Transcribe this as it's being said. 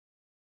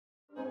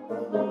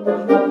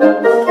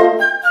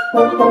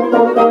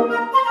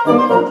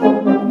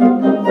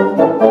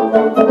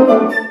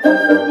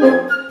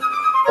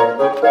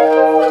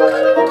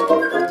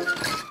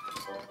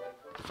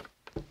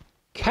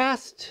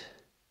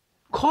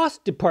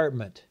Cost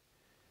department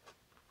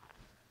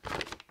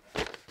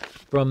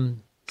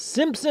from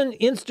Simpson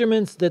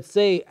Instruments that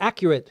say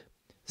accurate.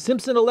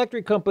 Simpson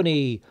Electric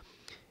Company,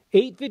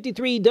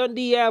 853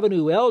 Dundee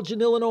Avenue,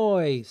 Elgin,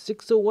 Illinois,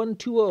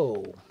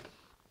 60120.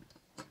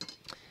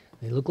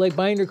 They look like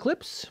binder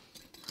clips.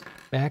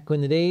 Back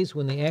in the days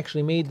when they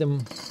actually made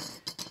them.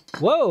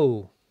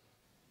 Whoa!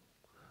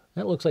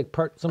 That looks like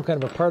some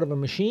kind of a part of a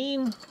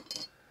machine.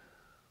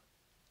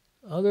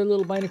 Other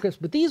little binder clips,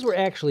 but these were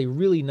actually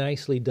really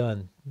nicely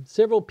done.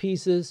 Several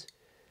pieces,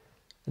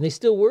 and they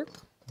still work,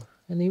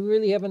 and they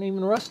really haven't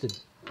even rusted.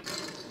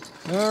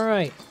 All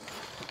right,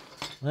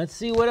 let's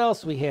see what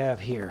else we have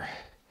here.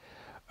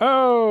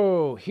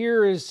 Oh,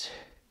 here is,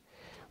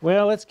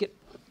 well, let's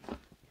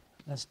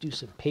do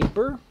some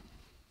paper.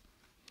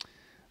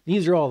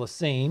 These are all the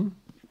same.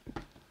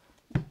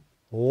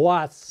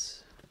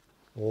 Lots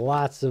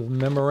of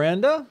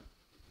memoranda.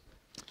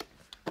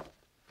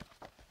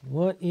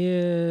 What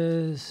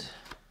is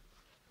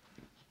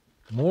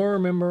more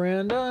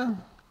memoranda?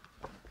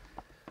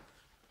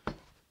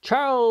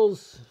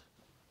 Charles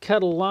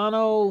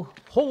Catalano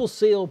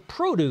Wholesale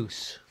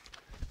Produce.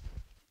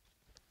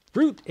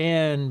 Fruit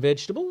and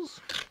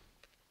vegetables.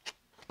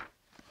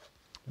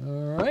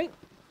 All right.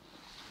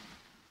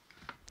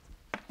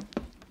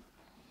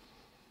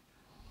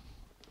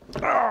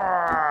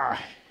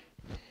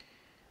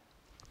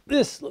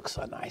 This looks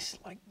a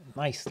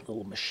nice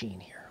little machine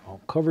here,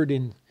 all covered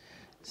in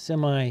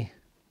semi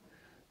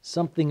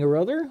something or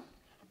other.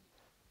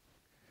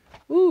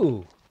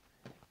 Ooh,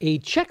 a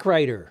check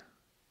writer.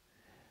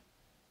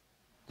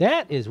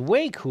 That is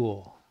way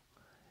cool.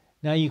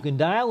 Now you can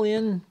dial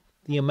in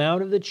the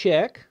amount of the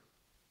check.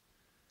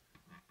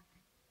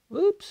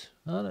 Oops,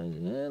 a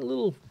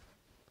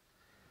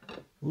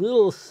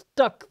little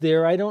stuck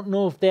there. I don't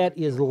know if that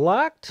is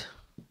locked.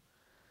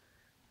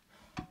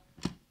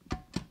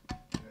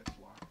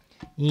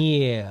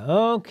 Yeah,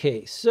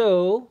 okay,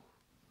 so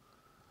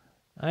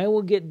I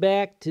will get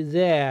back to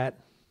that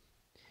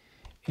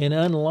and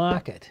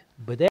unlock it.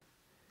 But that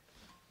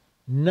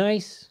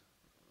nice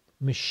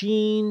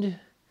machined.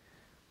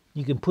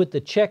 You can put the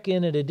check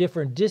in at a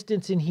different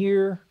distance in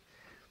here,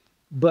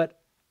 but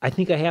I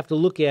think I have to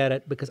look at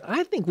it because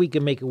I think we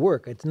can make it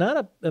work. It's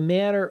not a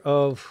matter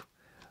of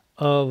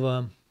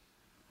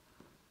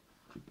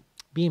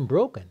being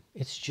broken.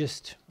 It's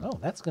just, oh,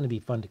 that's going to be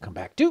fun to come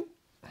back to.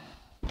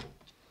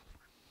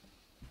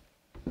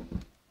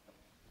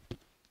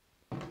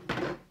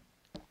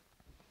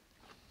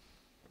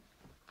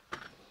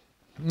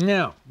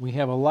 Now, we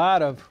have a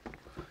lot of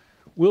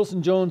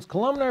Wilson Jones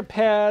columnar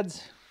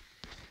pads.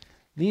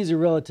 These are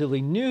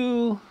relatively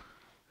new.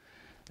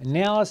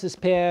 Analysis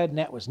pad, and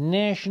that was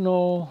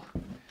national.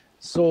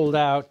 Sold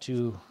out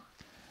to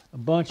a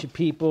bunch of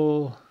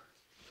people.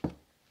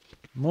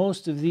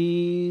 Most of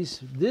these,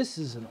 this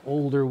is an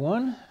older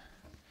one.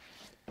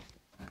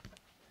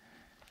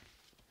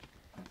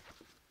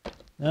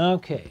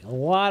 Okay, a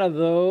lot of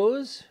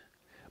those.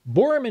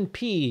 Borum and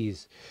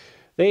Peas.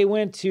 They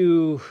went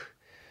to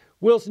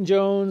Wilson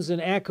Jones and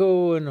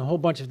Echo and a whole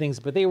bunch of things,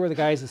 but they were the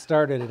guys that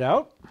started it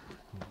out.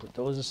 Put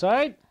those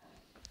aside.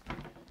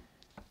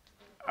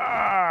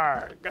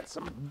 Got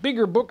some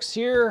bigger books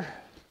here.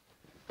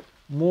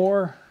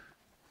 More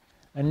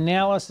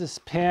analysis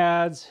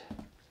pads.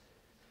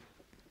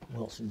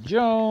 Wilson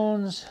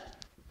Jones.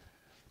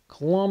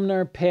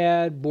 Columnar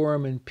pad,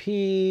 Borum and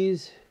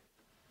Peas.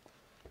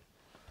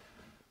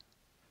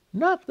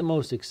 Not the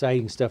most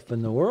exciting stuff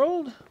in the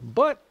world,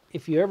 but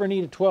if you ever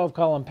need a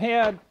 12-column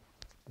pad,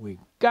 we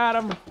got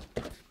them.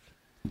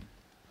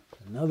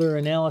 Another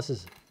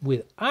analysis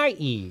with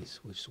IEs,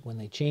 which is when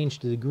they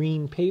changed to the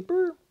green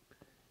paper.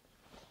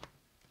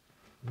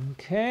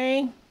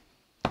 Okay.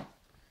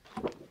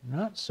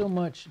 Not so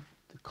much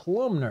the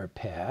columnar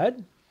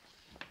pad.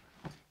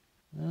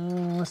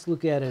 Let's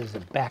look at it as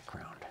a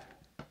background.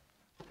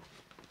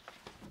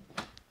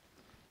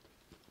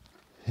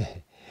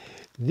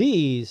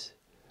 These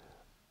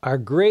are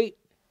great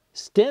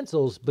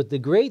stencils, but the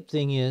great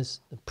thing is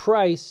the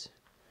price,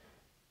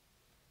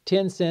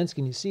 10 cents.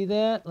 Can you see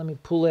that? Let me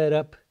pull that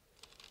up.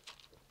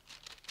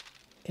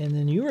 And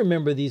then you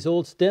remember these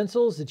old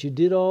stencils that you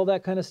did all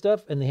that kind of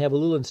stuff, and they have a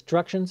little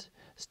instructions.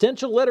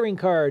 Stencil lettering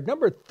card,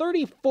 number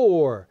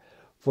 34,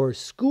 for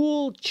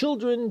school,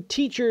 children,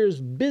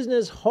 teachers,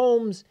 business,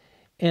 homes,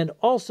 and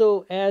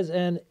also as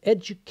an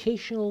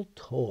educational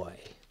toy.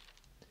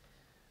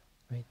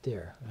 Right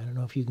there. I don't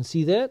know if you can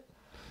see that,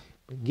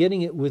 but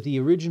getting it with the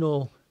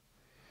original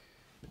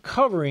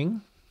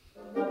covering.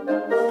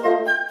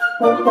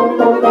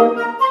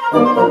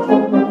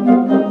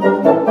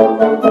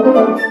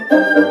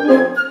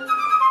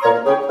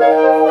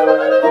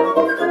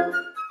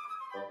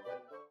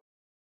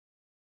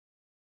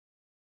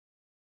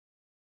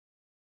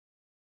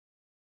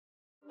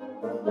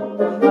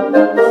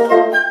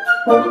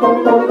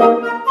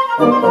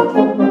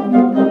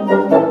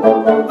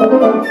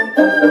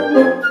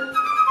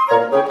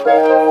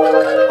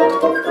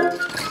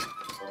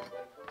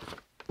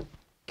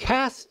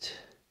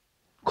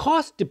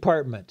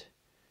 department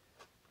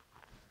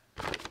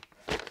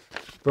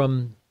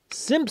from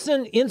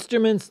Simpson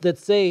Instruments that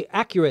say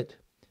accurate.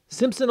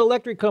 Simpson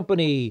Electric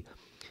Company,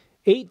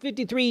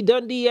 853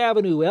 Dundee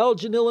Avenue,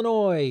 Elgin,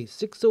 Illinois,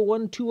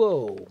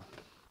 60120.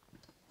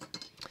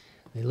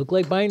 They look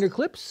like binder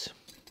clips.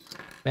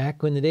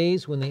 Back in the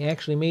days when they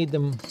actually made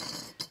them.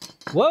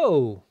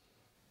 Whoa!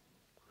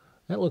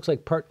 That looks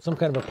like some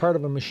kind of a part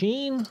of a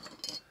machine.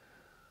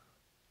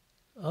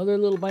 Other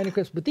little binder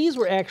clips. But these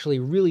were actually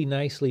really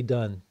nicely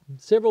done.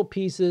 Several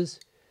pieces.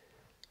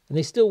 And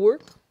they still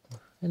work.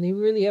 And they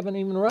really haven't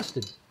even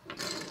rusted.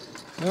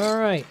 All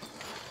right.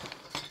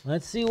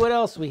 Let's see what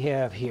else we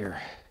have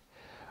here.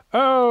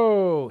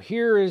 Oh,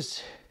 here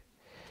is...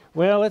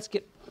 Well, let's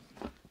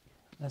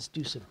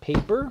do some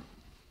paper.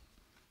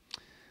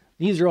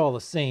 These are all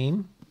the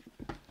same.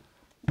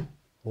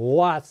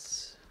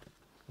 Lots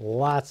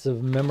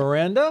of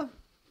memoranda.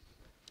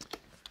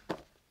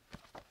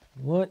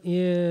 What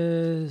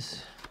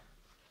is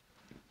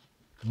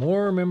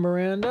more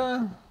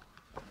memoranda?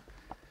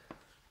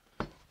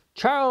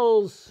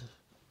 Charles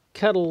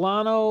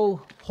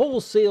Catalano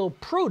Wholesale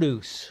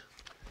Produce.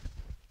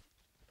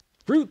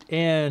 Fruit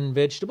and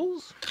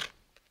vegetables.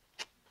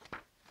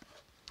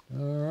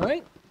 All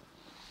right.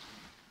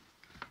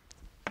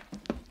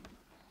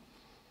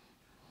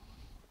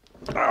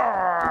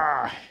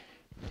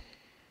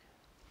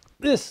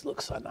 This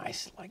looks a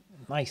nice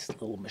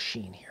little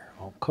machine here,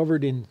 all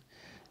covered in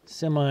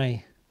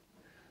something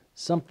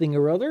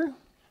or other.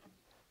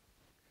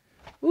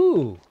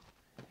 Ooh,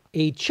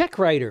 a check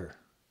writer.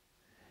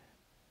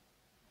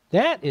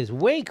 That is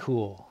way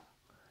cool.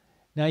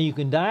 Now you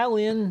can dial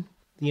in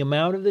the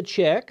amount of the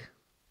check.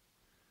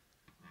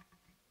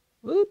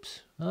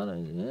 Oops, a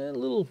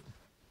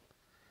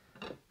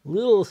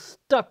little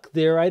stuck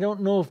there. I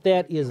don't know if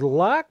that is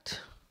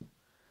locked.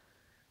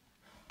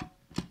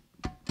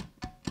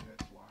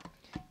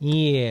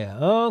 Yeah,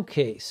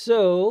 okay,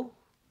 so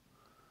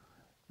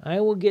I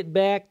will get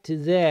back to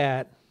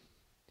that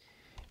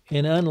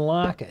and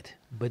unlock it.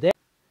 But that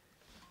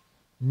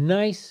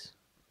nice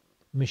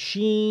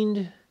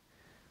machined.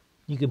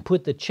 You can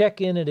put the check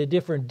in at a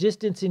different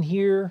distance in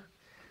here,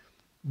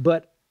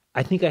 but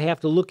I think I have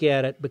to look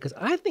at it because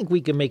I think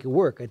we can make it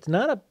work. It's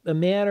not a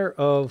matter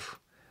of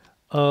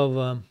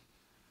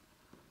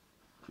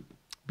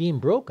being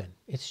broken.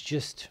 It's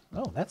just,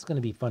 oh, that's going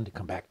to be fun to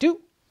come back to.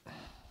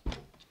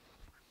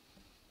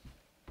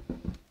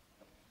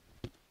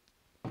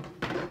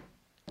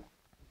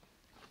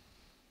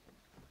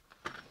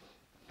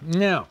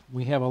 Now,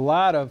 we have a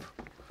lot of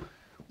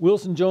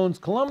Wilson Jones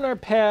columnar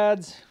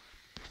pads.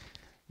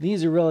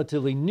 These are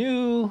relatively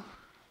new.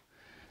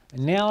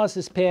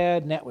 Analysis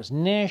pad, and that was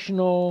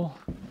national.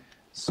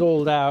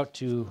 Sold out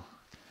to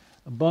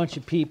a bunch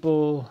of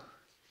people.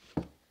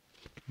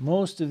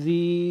 Most of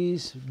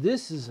these,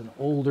 this is an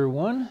older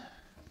one.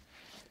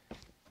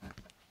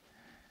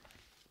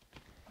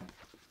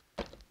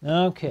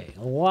 Okay,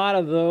 a lot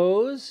of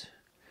those.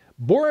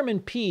 Borum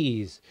and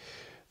Peas.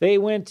 They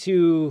went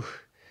to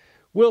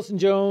Wilson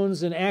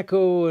Jones and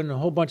ACO and a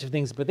whole bunch of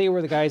things, but they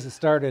were the guys that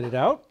started it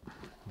out.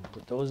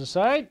 Put those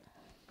aside.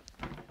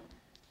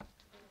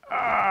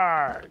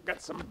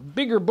 Got some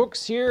bigger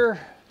books here.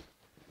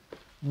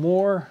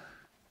 More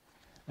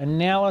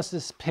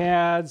analysis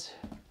pads.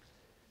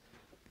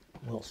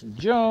 Wilson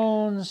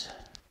Jones.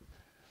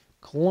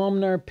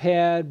 Columnar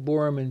pad,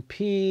 Borum and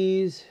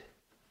Peas.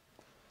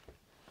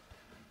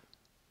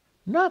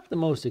 Not the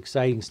most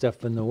exciting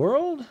stuff in the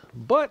world,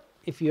 but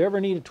if you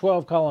ever need a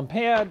 12-column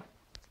pad,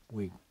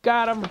 we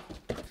got them.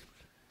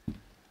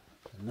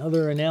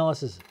 Another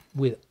analysis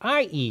with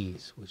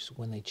IEs, which is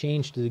when they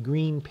changed to the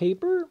green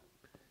paper.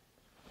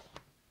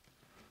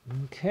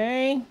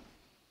 Okay.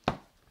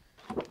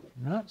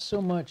 Not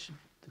so much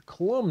the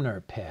columnar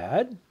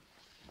pad.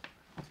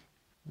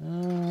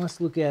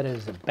 Let's look at it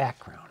as a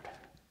background.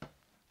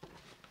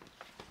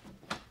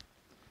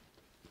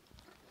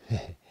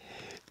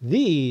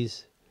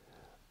 These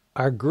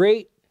are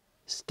great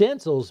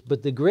stencils,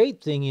 but the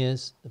great thing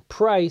is the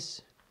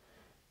price,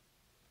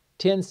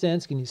 10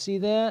 cents. Can you see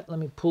that? Let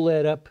me pull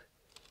that up.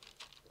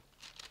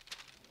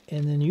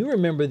 And then you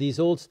remember these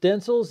old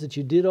stencils that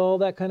you did all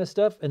that kind of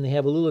stuff, and they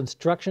have a little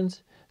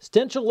instructions.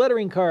 Stencil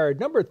lettering card,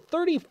 number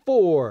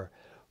 34,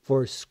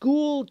 for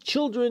school,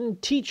 children,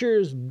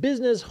 teachers,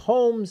 business,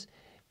 homes,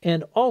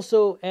 and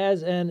also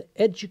as an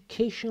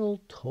educational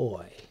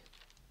toy.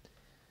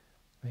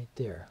 Right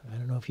there. I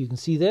don't know if you can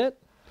see that,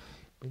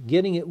 but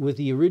getting it with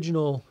the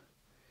original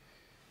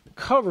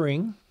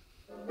covering.